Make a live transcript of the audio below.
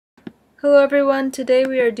Hello everyone, today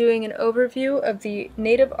we are doing an overview of the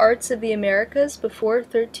native arts of the Americas before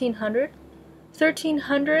 1300.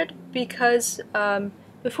 1300 because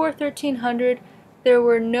before 1300 there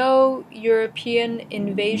were no European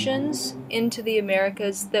invasions into the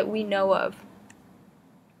Americas that we know of.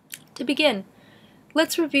 To begin,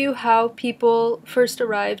 let's review how people first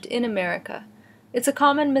arrived in America. It's a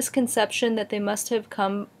common misconception that they must have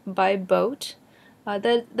come by boat.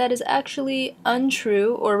 That is actually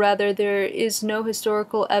untrue, or rather there is no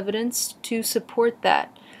historical evidence to support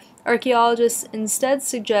that. Archaeologists instead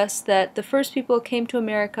suggest that the first people came to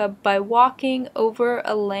America by walking over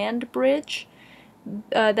a land bridge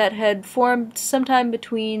that had formed sometime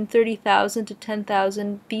between 30,000 to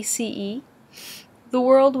 10,000 BCE. The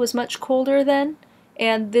world was much colder then,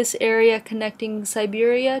 and this area connecting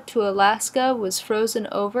Siberia to Alaska was frozen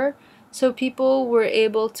over, so people were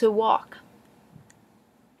able to walk.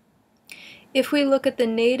 If we look at the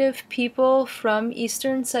native people from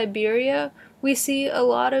eastern Siberia, we see a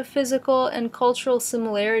lot of physical and cultural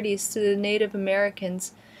similarities to the Native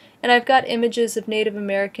Americans. And I've got images of Native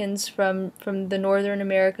Americans from the northern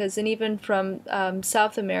Americas and even from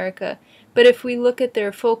South America. But if we look at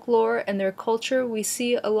their folklore and their culture, we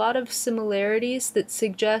see a lot of similarities that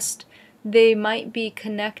suggest they might be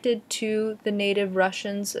connected to the native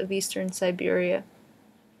Russians of eastern Siberia.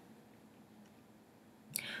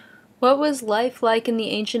 What was life like in the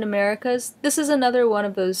ancient Americas? This is another one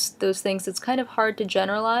of those things that's kind of hard to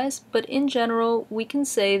generalize, but in general we can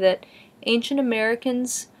say that ancient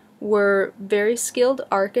Americans were very skilled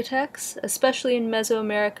architects. Especially in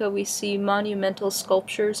Mesoamerica we see monumental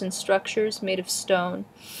sculptures and structures made of stone.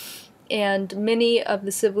 And many of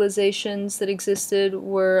the civilizations that existed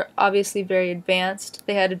were obviously very advanced.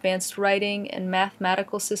 They had advanced writing and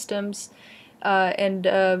mathematical systems. And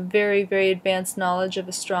very, very advanced knowledge of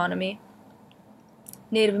astronomy.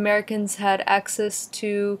 Native Americans had access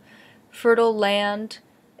to fertile land.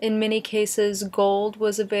 In many cases, gold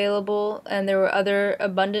was available, and there were other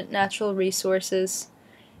abundant natural resources.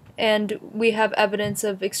 And we have evidence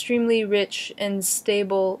of extremely rich and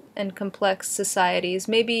stable and complex societies,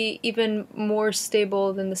 maybe even more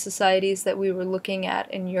stable than the societies that we were looking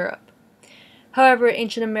at in Europe. However,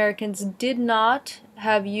 ancient Americans did not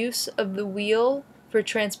have use of the wheel for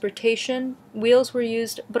transportation. Wheels were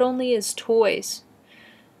used, but only as toys.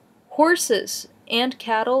 Horses and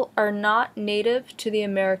cattle are not native to the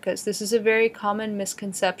Americas. This is a very common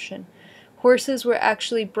misconception. Horses were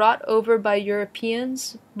actually brought over by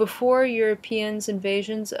Europeans. Before Europeans'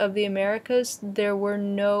 invasions of the Americas, there were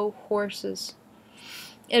no horses.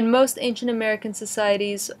 And most ancient American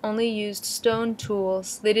societies only used stone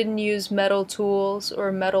tools. They didn't use metal tools or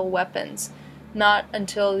metal weapons, not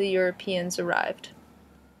until the Europeans arrived.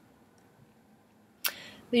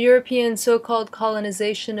 The European so-called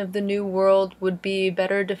colonization of the New World would be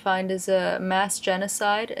better defined as a mass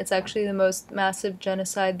genocide. It's actually the most massive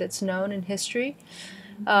genocide that's known in history.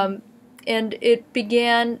 And it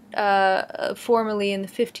began formally in the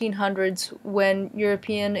 1500s when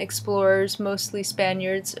European explorers, mostly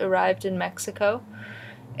Spaniards, arrived in Mexico.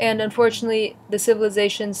 And unfortunately, the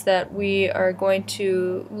civilizations that we are going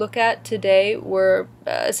to look at today were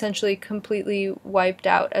essentially completely wiped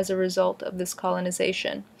out as a result of this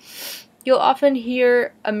colonization. You'll often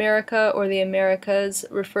hear America or the Americas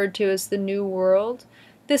referred to as the New World.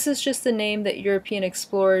 This is just the name that European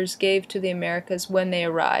explorers gave to the Americas when they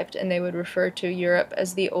arrived, and they would refer to Europe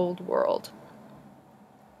as the Old World.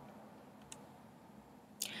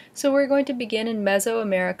 So we're going to begin in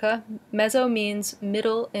Mesoamerica. Meso means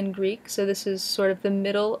middle in Greek, so this is sort of the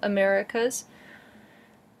middle Americas.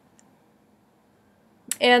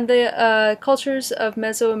 And the cultures of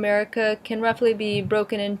Mesoamerica can roughly be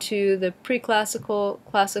broken into the pre-classical,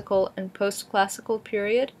 classical, and post-classical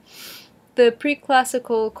period. The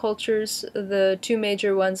pre-classical cultures, the two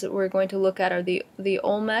major ones that we're going to look at are the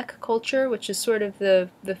Olmec culture, which is sort of the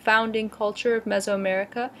founding culture of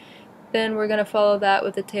Mesoamerica. Then we're going to follow that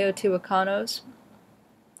with the Teotihuacanos.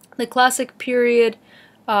 The classic period,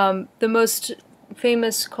 the most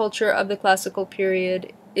famous culture of the classical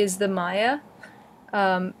period is the Maya.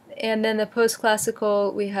 And then the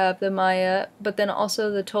post-classical, we have the Maya, but then also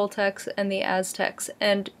the Toltecs and the Aztecs.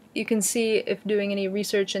 And you can see, if doing any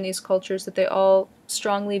research in these cultures, that they all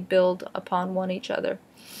strongly build upon each other.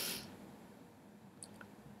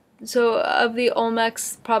 So of the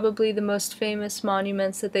Olmecs, probably the most famous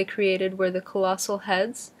monuments that they created were the colossal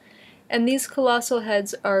heads. And these colossal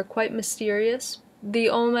heads are quite mysterious. The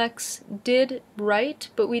Olmecs did write,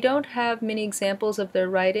 but we don't have many examples of their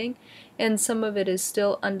writing, and some of it is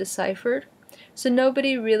still undeciphered. So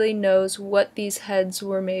nobody really knows what these heads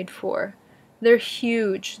were made for. They're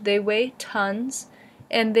huge. They weigh tons,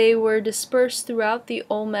 and they were dispersed throughout the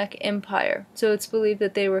Olmec Empire. So it's believed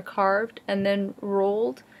that they were carved and then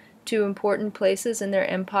rolled to important places in their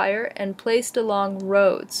empire and placed along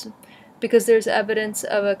roads, because there's evidence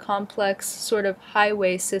of a complex sort of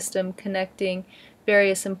highway system connecting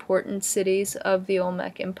various important cities of the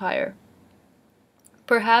Olmec Empire.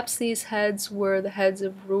 Perhaps these heads were the heads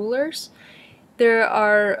of rulers. There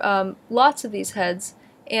are lots of these heads,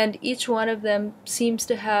 and each one of them seems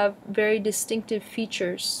to have very distinctive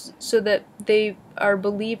features, so that they are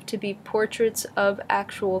believed to be portraits of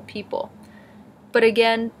actual people. But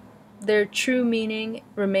again, their true meaning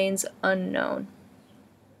remains unknown.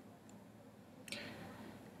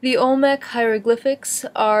 The Olmec hieroglyphics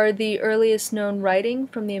are the earliest known writing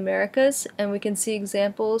from the Americas, and we can see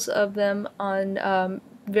examples of them on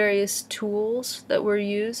various tools that were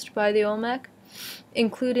used by the Olmec,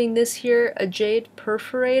 including this here, a jade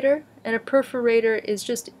perforator. And a perforator is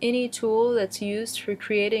just any tool that's used for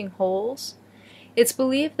creating holes. It's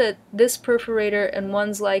believed that this perforator and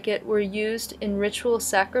ones like it were used in ritual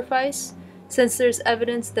sacrifice, since there's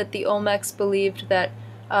evidence that the Olmecs believed that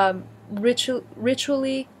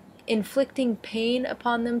ritually inflicting pain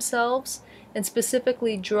upon themselves and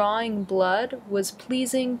specifically drawing blood was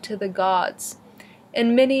pleasing to the gods.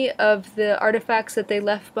 And many of the artifacts that they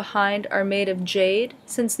left behind are made of jade,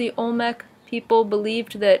 since the Olmec people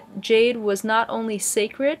believed that jade was not only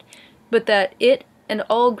sacred, but that it and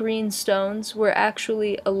all green stones were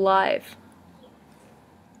actually alive.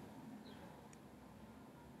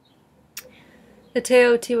 The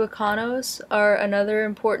Teotihuacanos are another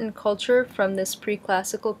important culture from this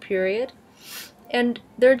pre-classical period, and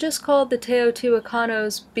they're just called the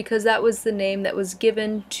Teotihuacanos because that was the name that was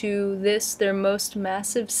given to this, their most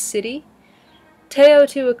massive city.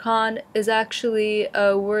 Teotihuacan is actually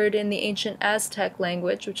a word in the ancient Aztec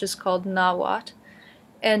language, which is called Nahuatl,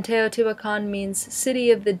 and Teotihuacan means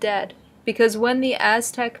city of the dead, because when the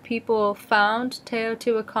Aztec people found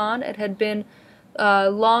Teotihuacan, it had been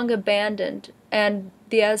long abandoned, and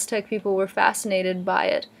the Aztec people were fascinated by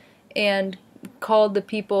it and called the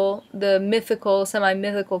people, the mythical,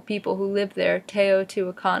 semi-mythical people who lived there,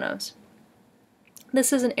 Teotihuacanos.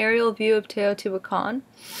 This is an aerial view of Teotihuacan,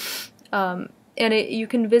 and you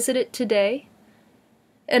can visit it today.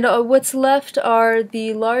 And what's left are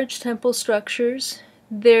the large temple structures.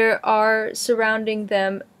 There are surrounding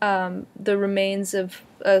them the remains of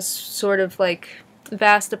sort of like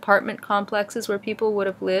vast apartment complexes where people would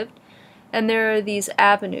have lived. And there are these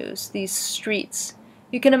avenues, these streets.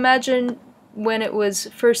 You can imagine when it was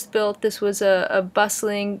first built, this was a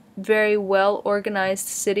bustling, very well organized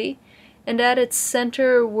city. And at its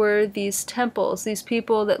center were these temples. These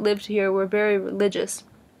people that lived here were very religious.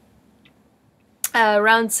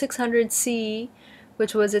 Around 600 CE,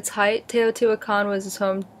 which was its height, Teotihuacan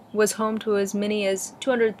was home to as many as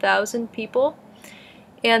 200,000 people.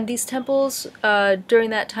 And these temples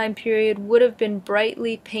during that time period would have been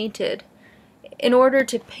brightly painted. In order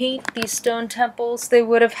to paint these stone temples, they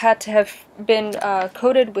would have had to have been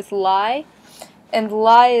coated with lye, and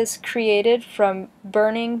lye is created from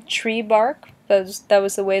burning tree bark. That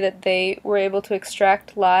was the way that they were able to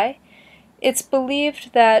extract lye. It's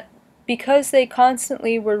believed that because they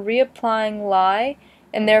constantly were reapplying lye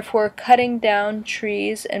and therefore cutting down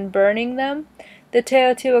trees and burning them, the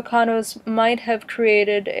Teotihuacanos might have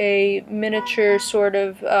created a miniature sort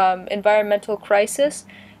of environmental crisis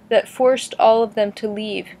that forced all of them to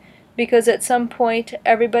leave, because at some point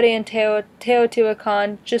everybody in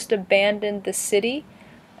Teotihuacan just abandoned the city.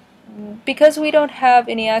 Because we don't have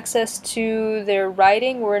any access to their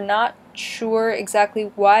writing, we're not sure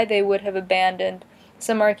exactly why they would have abandoned.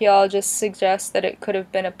 Some archaeologists suggest that it could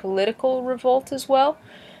have been a political revolt as well,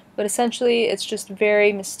 but essentially it's just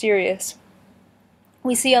very mysterious.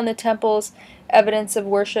 We see on the temples evidence of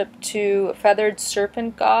worship to a feathered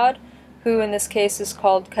serpent god, who in this case is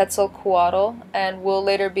called Quetzalcoatl, and will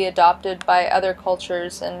later be adopted by other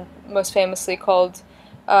cultures, and most famously called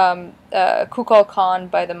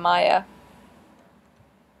Kukulkan by the Maya.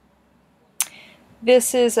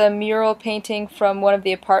 This is a mural painting from one of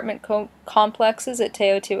the apartment complexes at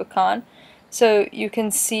Teotihuacan. So you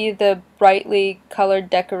can see the brightly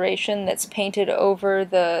colored decoration that's painted over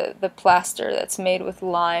the plaster that's made with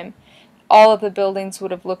lime. All of the buildings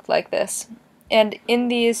would have looked like this. And in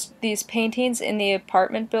these paintings in the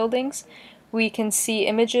apartment buildings, we can see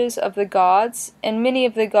images of the gods, and many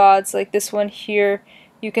of the gods, like this one here,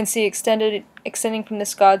 you can see extending from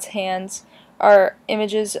this god's hands, are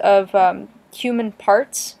images of human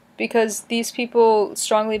parts, because these people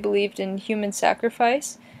strongly believed in human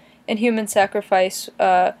sacrifice, and human sacrifice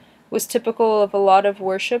was typical of a lot of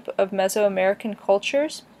worship of Mesoamerican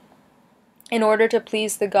cultures. In order to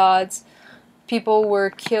please the gods, people were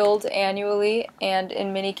killed annually and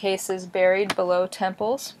in many cases buried below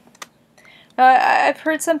temples. I've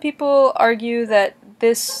heard some people argue that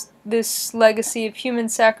this legacy of human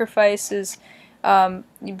sacrifice is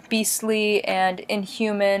beastly and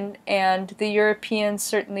inhuman, and the Europeans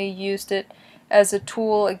certainly used it as a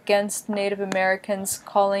tool against Native Americans,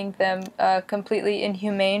 calling them completely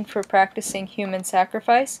inhumane for practicing human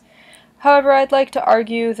sacrifice. However, I'd like to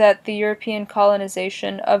argue that the European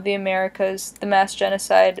colonization of the Americas, the mass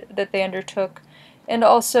genocide that they undertook, and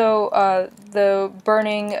also the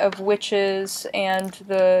burning of witches and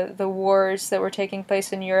the wars that were taking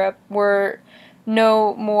place in Europe were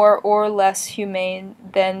no more or less humane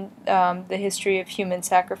than the history of human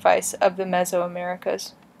sacrifice of the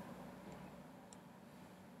Mesoamericas.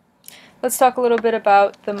 Let's talk a little bit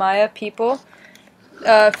about the Maya people.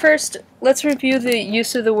 First, let's review the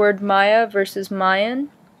use of the word Maya versus Mayan.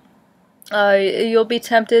 You'll be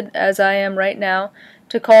tempted, as I am right now,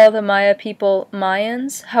 to call the Maya people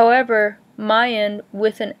Mayans. However, Mayan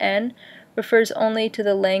with an N refers only to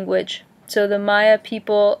the language. So the Maya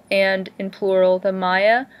people, and in plural the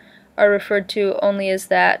Maya, are referred to only as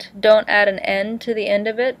that. Don't add an N to the end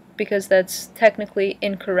of it because that's technically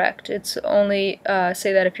incorrect. It's only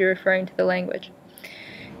say that if you're referring to the language.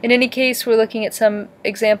 In any case, we're looking at some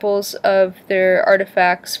examples of their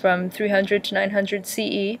artifacts from 300 to 900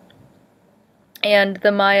 CE, and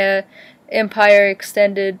the Maya Empire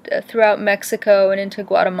extended throughout Mexico and into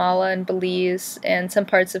Guatemala and Belize and some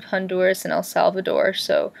parts of Honduras and El Salvador,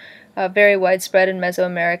 so very widespread in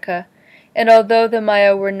Mesoamerica. And although the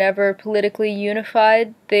Maya were never politically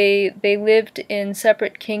unified, they lived in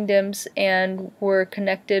separate kingdoms and were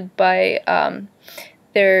connected by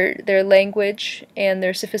their language and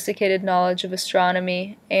their sophisticated knowledge of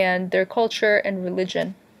astronomy and their culture and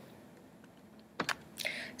religion.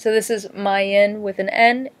 So this is Mayan with an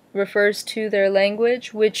N, refers to their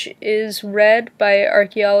language, which is read by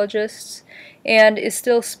archaeologists and is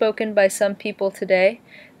still spoken by some people today.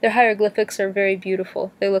 Their hieroglyphics are very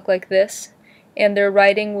beautiful. They look like this, and their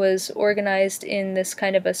writing was organized in this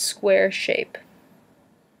kind of a square shape.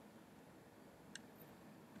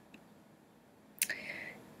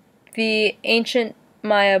 The ancient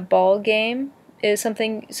Maya ball game is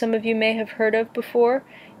something some of you may have heard of before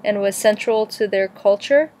and was central to their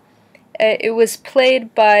culture. It was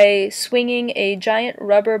played by swinging a giant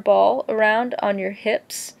rubber ball around on your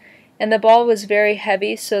hips, and the ball was very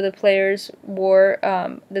heavy, so the players wore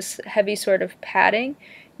this heavy sort of padding.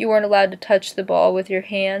 You weren't allowed to touch the ball with your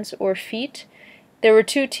hands or feet. There were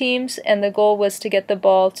two teams, and the goal was to get the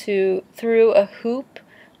ball through a hoop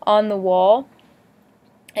on the wall.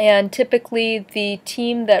 And typically the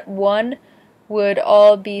team that won would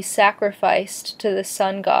all be sacrificed to the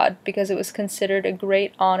sun god because it was considered a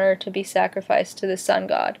great honor to be sacrificed to the sun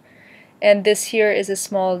god. And this here is a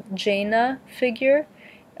small Jaina figure.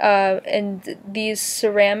 And these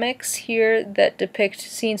ceramics here that depict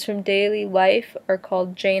scenes from daily life are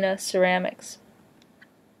called Jaina ceramics.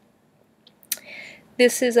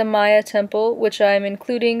 This is a Maya temple, which I'm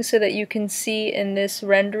including so that you can see in this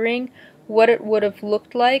rendering what it would have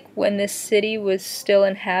looked like when this city was still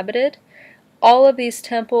inhabited. All of these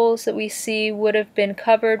temples that we see would have been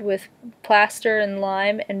covered with plaster and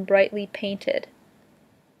lime and brightly painted.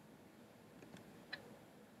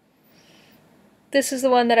 This is the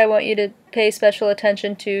one that I want you to pay special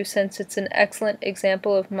attention to since it's an excellent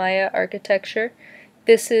example of Maya architecture.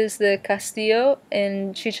 This is the Castillo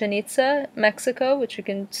in Chichen Itza, Mexico, which you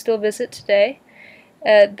can still visit today.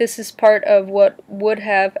 This is part of what would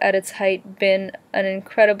have, at its height, been an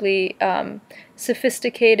incredibly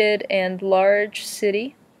sophisticated and large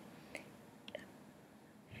city.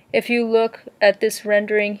 If you look at this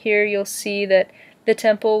rendering here, you'll see that the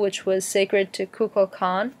temple, which was sacred to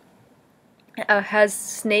Kukulkan, has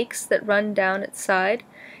snakes that run down its side,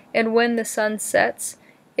 and when the sun sets,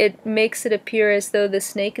 it makes it appear as though the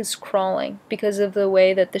snake is crawling because of the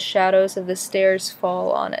way that the shadows of the stairs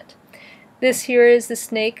fall on it. This here is the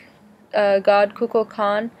snake god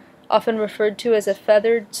Kukulkan, often referred to as a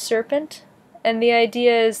feathered serpent, and the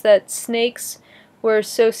idea is that snakes were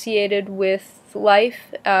associated with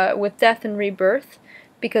life, with death and rebirth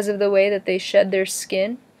because of the way that they shed their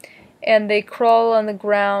skin, and they crawl on the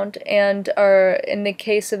ground and are, in the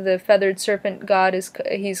case of the feathered serpent god,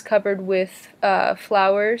 he's covered with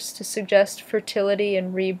flowers to suggest fertility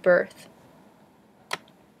and rebirth.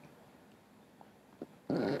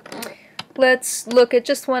 Let's look at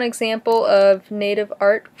just one example of native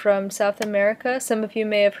art from South America. Some of you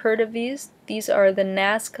may have heard of these. these are the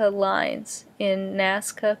Nazca lines in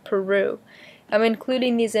Nazca, Peru. I'm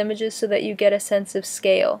including these images so that you get a sense of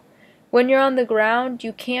scale. When you're on the ground,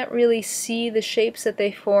 you can't really see the shapes that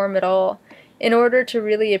they form at all. In order to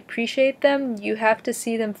really appreciate them, you have to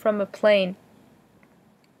see them from a plane.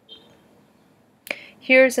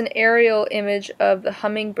 Here's an aerial image of the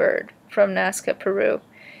hummingbird from Nazca, Peru.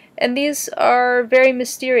 And these are very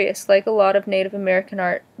mysterious, like a lot of Native American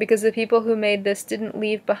art, because the people who made this didn't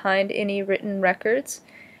leave behind any written records.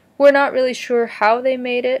 We're not really sure how they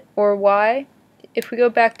made it or why. If we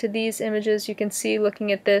go back to these images, you can see,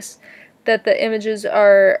 looking at this, that the images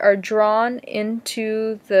are drawn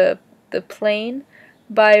into the plane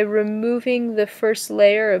by removing the first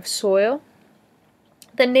layer of soil.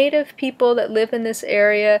 The native people that live in this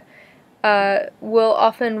area will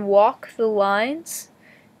often walk the lines,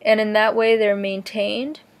 and in that way they're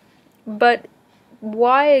maintained. But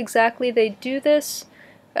why exactly they do this,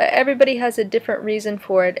 everybody has a different reason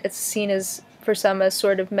for it. It's seen as, for some, as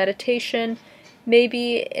sort of meditation.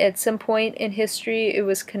 Maybe at some point in history it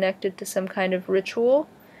was connected to some kind of ritual.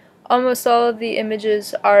 Almost all of the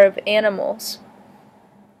images are of animals.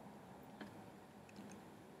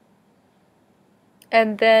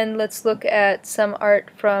 And then let's look at some art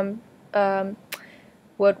from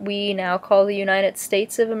what we now call the United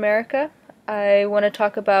States of America. I want to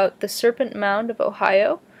talk about the Serpent Mound of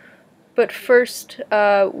Ohio. But first,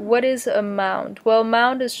 what is a mound? Well,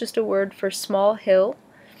 mound is just a word for small hill.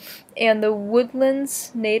 And the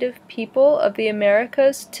Woodlands native people of the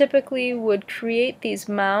Americas typically would create these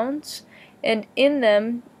mounds, and in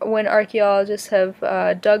them, when archaeologists have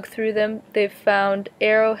dug through them, they've found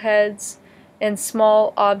arrowheads and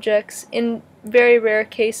small objects. In very rare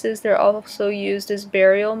cases, they're also used as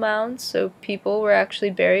burial mounds, so people were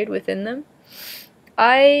actually buried within them.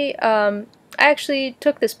 I actually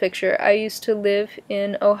took this picture. I used to live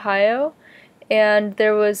in Ohio, and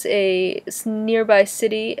there was a nearby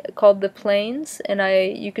city called the Plains, and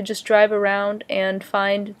you could just drive around and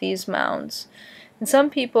find these mounds. And some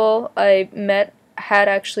people I met had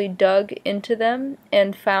actually dug into them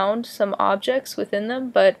and found some objects within them,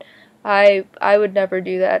 but I would never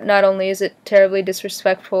do that. Not only is it terribly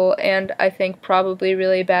disrespectful and I think probably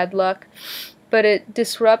really bad luck, but it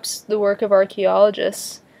disrupts the work of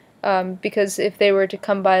archaeologists, because if they were to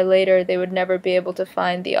come by later, they would never be able to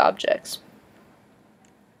find the objects.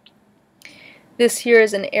 This here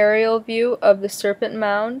is an aerial view of the Serpent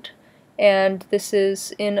Mound, and this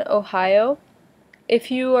is in Ohio. If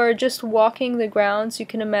you are just walking the grounds, you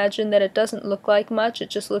can imagine that it doesn't look like much, it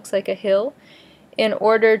just looks like a hill. In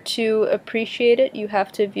order to appreciate it, you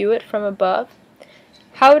have to view it from above.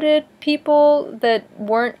 How did people that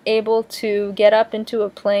weren't able to get up into a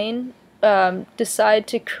plane decide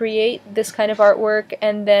to create this kind of artwork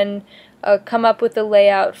and then come up with a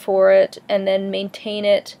layout for it and then maintain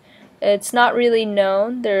it? It's not really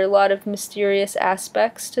known. There are a lot of mysterious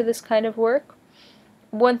aspects to this kind of work.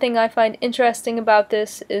 One thing I find interesting about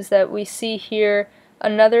this is that we see here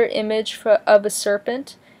another image of a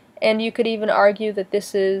serpent, and you could even argue that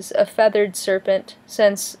this is a feathered serpent,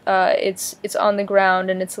 since it's on the ground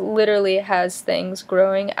and it literally has things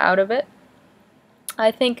growing out of it. I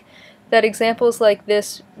think that examples like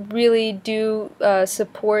this really do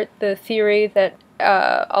support the theory that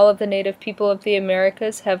all of the native people of the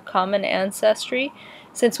Americas have common ancestry,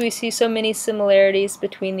 since we see so many similarities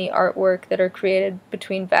between the artwork that are created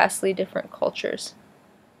between vastly different cultures.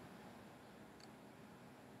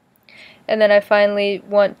 And then I finally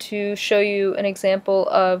want to show you an example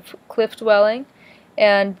of cliff dwelling,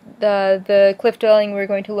 and the cliff dwelling we're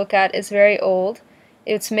going to look at is very old.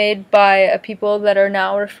 It's made by a people that are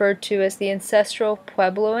now referred to as the ancestral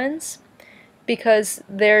Puebloans, because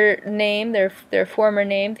their name, their former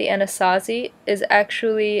name, the Anasazi, is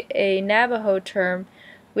actually a Navajo term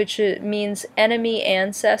which means enemy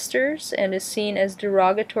ancestors and is seen as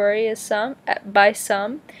derogatory by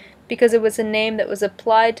some, because it was a name that was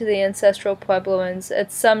applied to the ancestral Puebloans at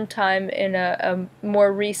some time in a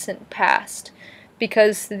more recent past,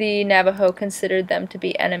 because the Navajo considered them to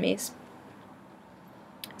be enemies.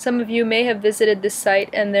 Some of you may have visited this site,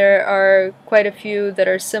 and there are quite a few that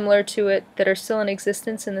are similar to it that are still in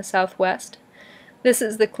existence in the Southwest. This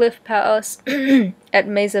is the Cliff Palace at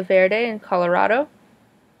Mesa Verde in Colorado.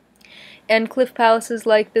 And cliff palaces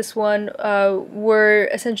like this one were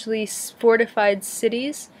essentially fortified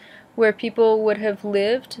cities where people would have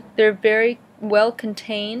lived. They're very well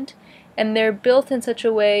contained, and they're built in such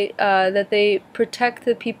a way that they protect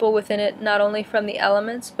the people within it not only from the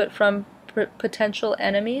elements but from potential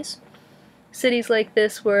enemies. Cities like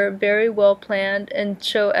this were very well planned and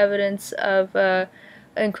show evidence of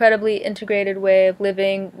incredibly integrated way of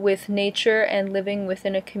living with nature and living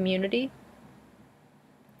within a community.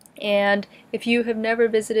 And if you have never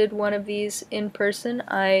visited one of these in person,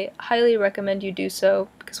 I highly recommend you do so,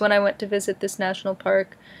 because when I went to visit this national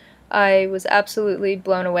park, I was absolutely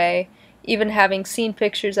blown away. Even having seen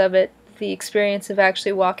pictures of it, the experience of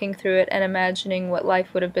actually walking through it and imagining what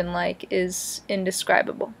life would have been like is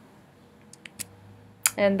indescribable.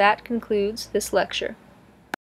 And that concludes this lecture.